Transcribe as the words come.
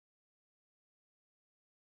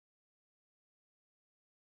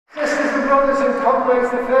Sisters and brothers and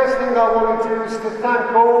comrades, the first thing I want to do is to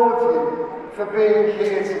thank all of you for being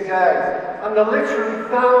here today. And the literally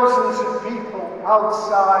thousands of people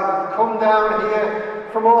outside have come down here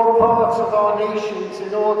from all parts of our nations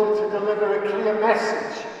in order to deliver a clear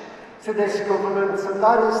message to this government, and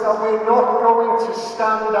that is that we're not going to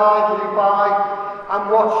stand idly by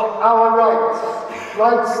and watch our rights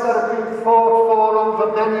that have been fought for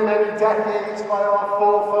over many, many decades by our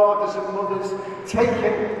forefathers and mothers,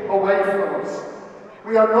 taken away from us.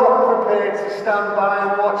 We are not prepared to stand by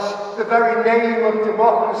and watch the very name of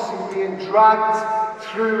democracy being dragged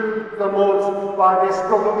through the mud by this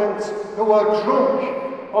government, who are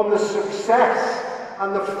drunk on the success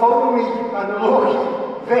and the foamy and lucky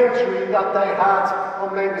victory that they had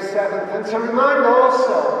on May the 7th. And to remind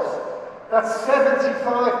ourselves that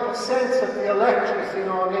 75% of the electorate in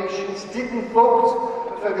our nations didn't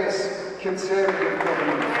vote for this Conservative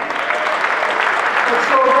government. And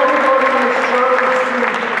so everybody is trying to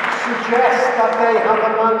suggest that they have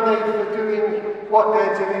a mandate for doing what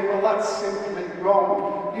they're doing, well, that's simply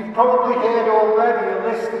wrong. You've probably heard already a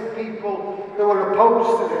list of people who are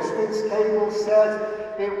opposed to this. Vince Cable said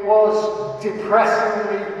it was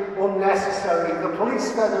depressingly unnecessary. The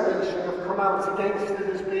Police Federation have come out against it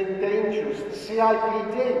as being dangerous. The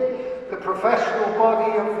CIPD, the professional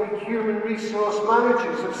body of the human resource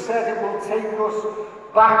managers, have said it will take us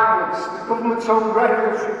backwards. The government's own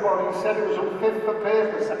regulatory body said it was unfit for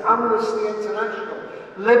purpose. Amnesty International,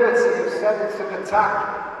 Liberty have said it's an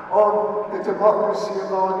attack on the democracy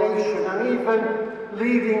of our nation, and even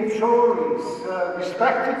leading Tories,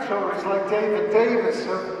 respected Tories like David Davis,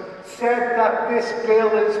 have said that this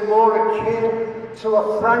bill is more akin to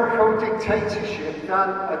a Franco-dictatorship than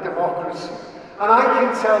a democracy. And I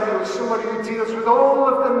can tell you, as somebody who deals with all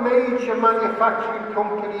of the major manufacturing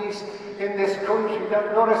companies in this country,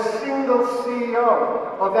 that not a single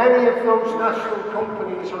CEO of any of those national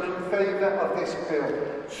companies are in favour of this bill.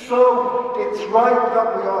 So it's right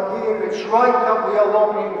that we are here, it's right that we are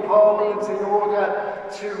lobbying Parliament in order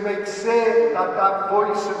to make certain that that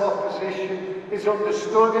voice of opposition is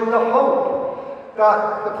understood, in the hope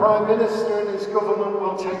that the Prime Minister and his government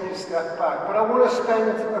will take a step back. But I want to spend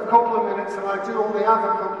a couple of minutes, and I do only have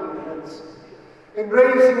a couple of minutes, in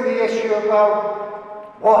raising the issue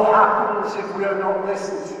about what happens if we are not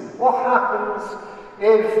listened to. What happens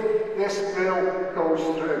if this bill goes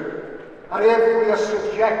through? And if we are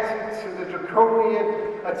subjected to the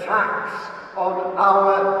draconian attacks on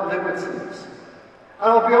our liberties?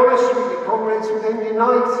 And I'll be honest with you, comrades, within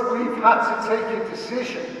Unite, we've had to take a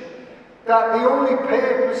decision that the only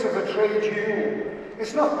purpose of a trade union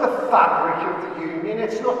is not the fabric of the union,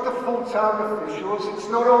 it's not the full-time officials, it's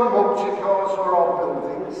not our motor cars or our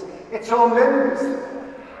buildings, it's our members.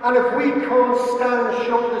 And if we can't stand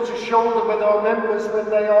shoulder to shoulder with our members when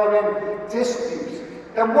they are in dispute,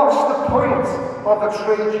 then what's the point of a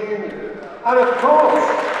trade union? And of course,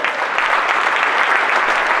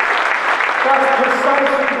 that's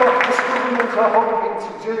precisely what this government are hoping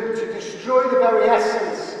to do, to destroy the very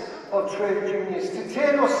essence of trade unions, to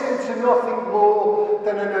turn us into nothing more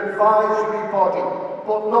than an advisory body,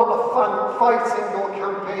 but not a fighting or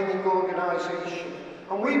campaigning organisation.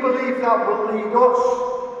 And we believe that will lead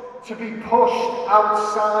us to be pushed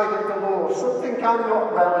outside of the law, something I'm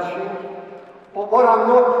not relishing, but what I'm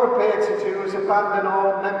not prepared to do is abandon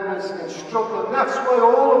our members in struggle. And that's why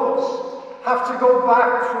all of us have to go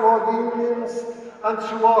back to our unions and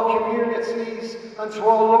to our communities and to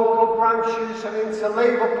our local branches and into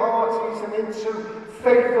labour parties and into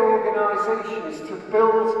faith organisations to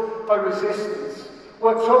build a resistance.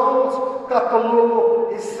 We're told that the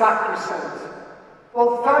law is sacrosanct.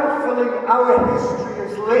 Well, thankfully, our history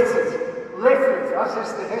is littered, as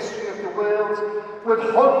is the history of the world, with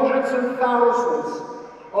hundreds and thousands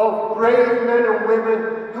of brave men and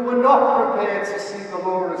women who were not prepared to see the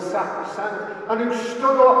law as sacrosanct and who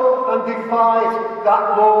stood up and defied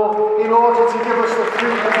that law in order to give us the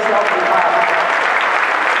freedoms that we have.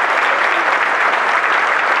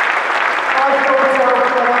 I don't doubt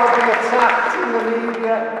that I'll be attacked in the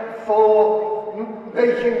media for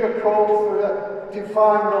making a call for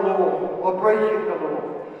defying the law or breaking the law.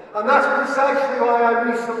 And that's precisely why I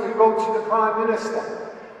recently wrote to the Prime Minister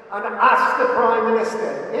and asked the Prime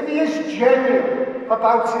Minister if he is genuine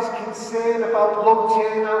about his concern about low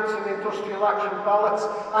turnout in industrial action ballots,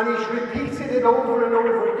 and he's repeated it over and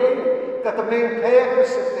over again, that the main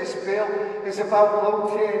purpose of this bill is about low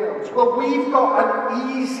turnouts. Well, we've got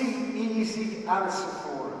an easy answer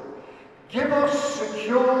for him. Give us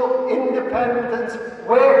secure, independent,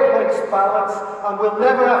 workplace ballots, and we'll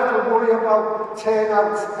never have to worry about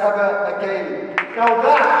turnouts ever again. Now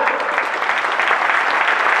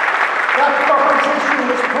That proposition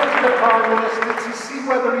was put to the Prime Minister to see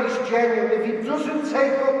whether he's genuine. If he doesn't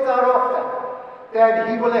take up that offer,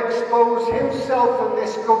 then he will expose himself and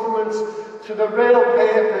this government to the real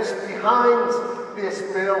purpose behind this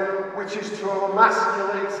bill, which is to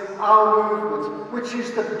emasculate our movement, which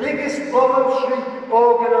is the biggest voluntary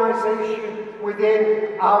organisation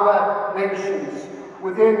within our nations,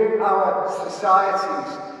 within our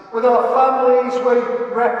societies. With our families, we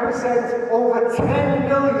represent over 10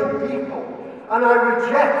 million people, and I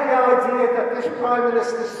reject the idea that this Prime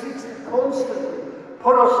Minister seeks to constantly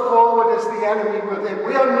put us forward as the enemy within.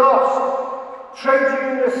 We are not. Trade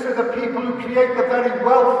unionists are the people who create the very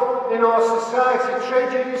wealth in our society.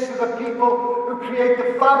 Trade unionists are the people who create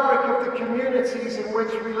the fabric of the communities in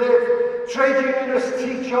which we live. Trade unionists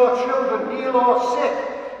teach our children, heal our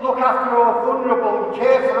sick, look after our vulnerable,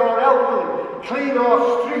 care for our elderly, clean our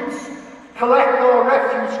streets, collect our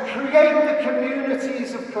refuse, create the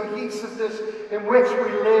communities of cohesiveness in which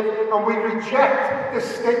we live, and we reject the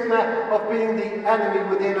stigma of being the enemy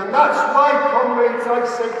within. And that's why, comrades, I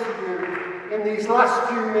say to you, in these last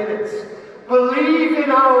few minutes, believe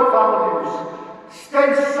in our values,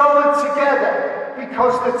 stay solid together,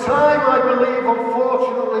 because the time, I believe,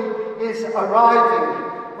 unfortunately, is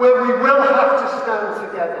arriving where we will have to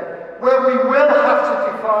stand together, where we will have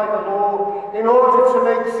to defy the law in order to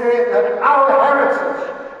make certain that our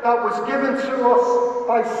heritage that was given to us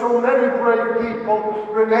by so many brave people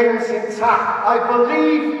remains intact. I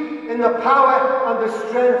believe in the power and the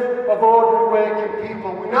strength of ordinary working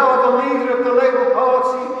people. We now have a leader of the Labour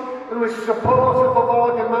Party who is supportive of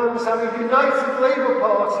our demands, and a united Labour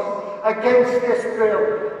Party against this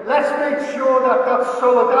bill. Let's make sure that that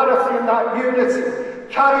solidarity and that unity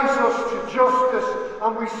carries us to justice,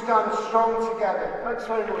 and we stand strong together. Thanks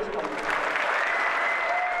very much, Tom.